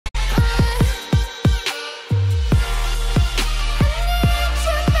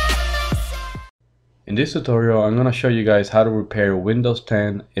In this tutorial, I'm going to show you guys how to repair Windows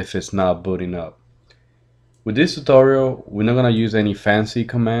 10 if it's not booting up. With this tutorial, we're not going to use any fancy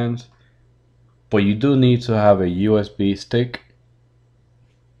commands, but you do need to have a USB stick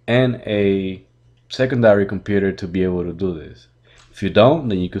and a secondary computer to be able to do this. If you don't,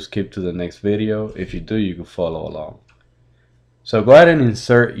 then you can skip to the next video. If you do, you can follow along. So go ahead and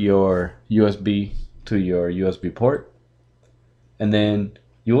insert your USB to your USB port, and then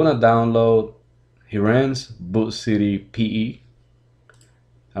you want to download Hiren's Boot City PE.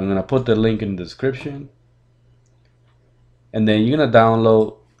 I'm going to put the link in the description. And then you're going to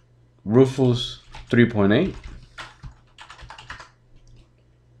download Rufus 3.8.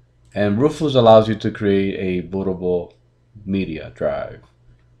 And Rufus allows you to create a bootable media drive.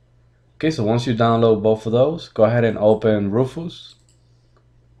 Okay, so once you download both of those, go ahead and open Rufus.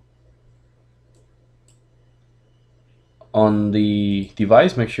 On the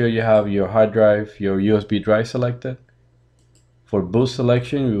device, make sure you have your hard drive, your USB drive selected. For boot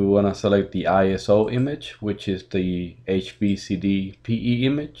selection, we want to select the ISO image, which is the HBCD PE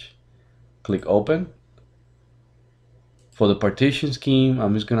image. Click open. For the partition scheme,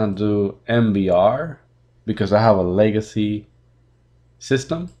 I'm just going to do MBR because I have a legacy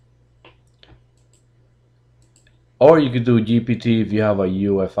system. Or you could do GPT if you have a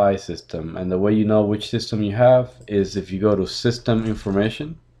UEFI system. And the way you know which system you have is if you go to System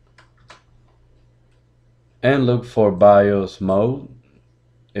Information and look for BIOS mode.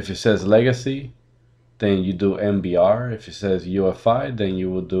 If it says Legacy, then you do MBR. If it says UEFI, then you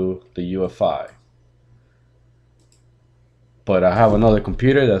will do the UEFI. But I have another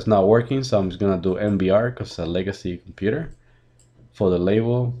computer that's not working, so I'm just going to do MBR because it's a legacy computer. For the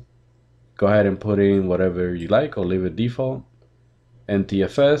label, go ahead and put in whatever you like or leave it default.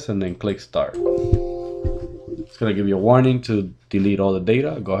 NTFS and then click start. It's going to give you a warning to delete all the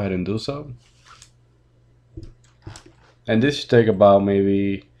data. Go ahead and do so. And this should take about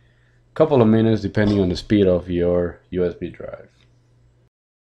maybe a couple of minutes depending on the speed of your USB drive.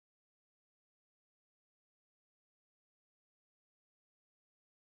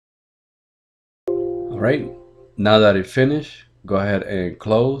 Alright, now that it's finished, go ahead and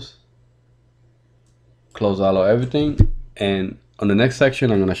close all of everything, and on the next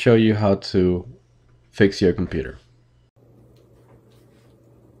section I'm going to show you how to fix your computer.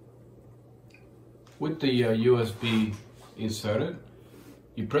 With the USB inserted,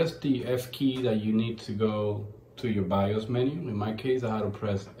 you press the F key that you need to go to your BIOS menu. In my case, I had to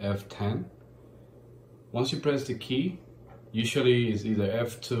press F10. Once you press the key, usually it's either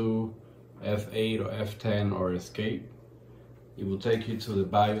F2, F8 or F10 or escape. It will take you to the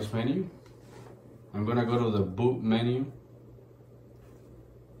BIOS menu. I'm gonna go to the boot menu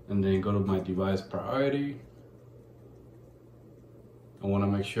and then go to my device priority. I want to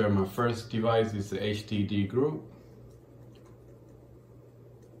make sure my first device is the HDD group,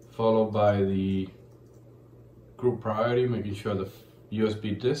 followed by the group priority, making sure the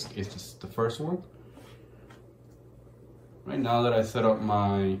USB disk is the first one. Right now that I set up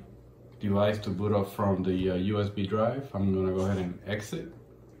my device to boot up from the USB drive, I'm going to go ahead and exit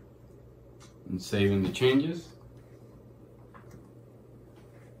and save in the changes.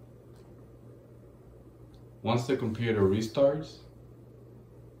 Once the computer restarts,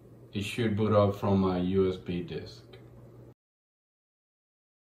 it should boot up from my USB disk.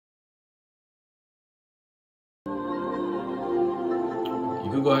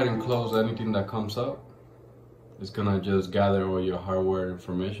 You could go ahead and close anything that comes up. It's gonna just gather all your hardware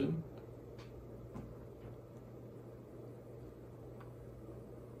information.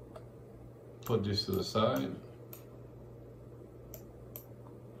 Put this to the side.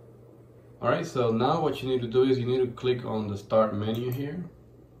 Alright, so now what you need to do is you need to click on the start menu here.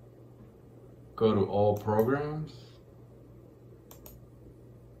 Go to all programs.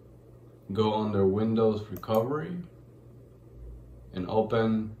 Go under Windows Recovery and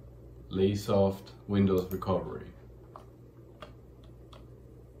open Laysoft Windows Recovery.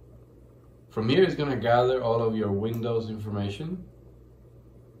 From here it's going to gather all of your Windows information,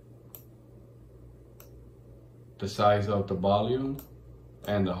 the size of the volume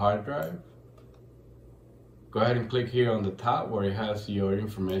and the hard drive. Go ahead and click here on the top where it has your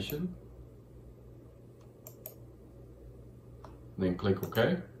information. Then click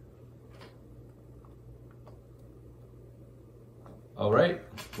OK. Alright,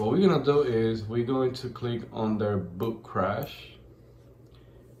 what we're going to do is we're going to click on their boot crash,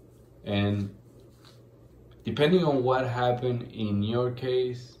 and depending on what happened in your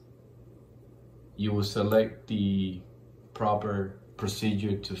case, you will select the proper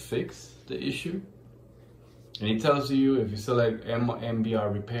procedure to fix the issue. And it tells you if you select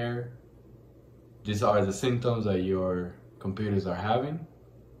MBR repair, These are the symptoms that your computers are having.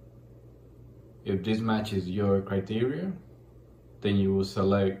 If this matches your criteria, then you will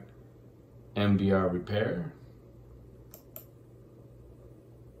select MBR repair.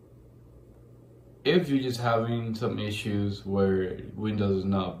 If you're just having some issues where Windows is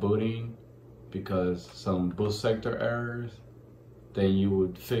not booting because some boot sector errors, then you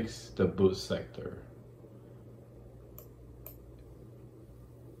would fix the boot sector.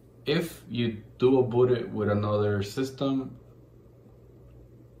 If you dual boot it with another system,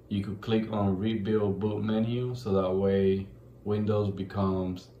 you could click on rebuild boot menu, so that way Windows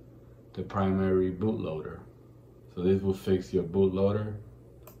becomes the primary bootloader. So this will fix your bootloader.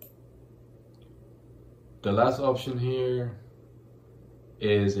 The last option here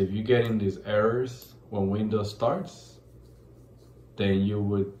is if you're getting these errors when Windows starts, then you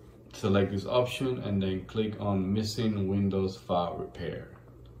would select this option and then click on missing Windows file repair.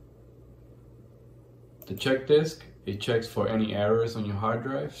 The check disk, it checks for any errors on your hard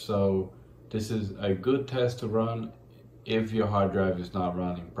drive, so this is a good test to run if your hard drive is not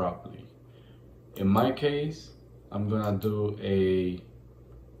running properly. In my case, I'm gonna do a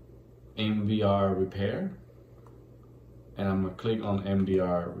MBR repair, and I'm gonna click on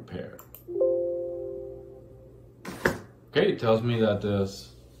MBR repair. Okay, it tells me that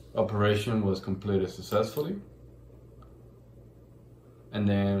this operation was completed successfully. And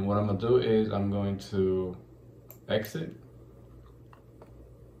then what I'm gonna do is I'm going to exit,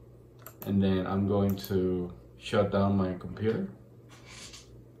 and then I'm going to shut down my computer.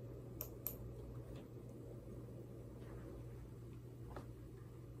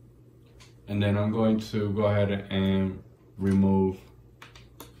 And then I'm going to go ahead and remove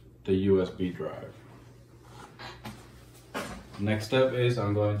the USB drive. Next step is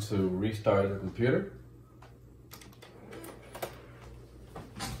I'm going to restart the computer.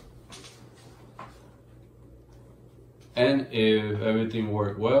 And if everything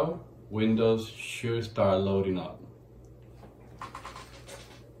worked well, Windows should start loading up.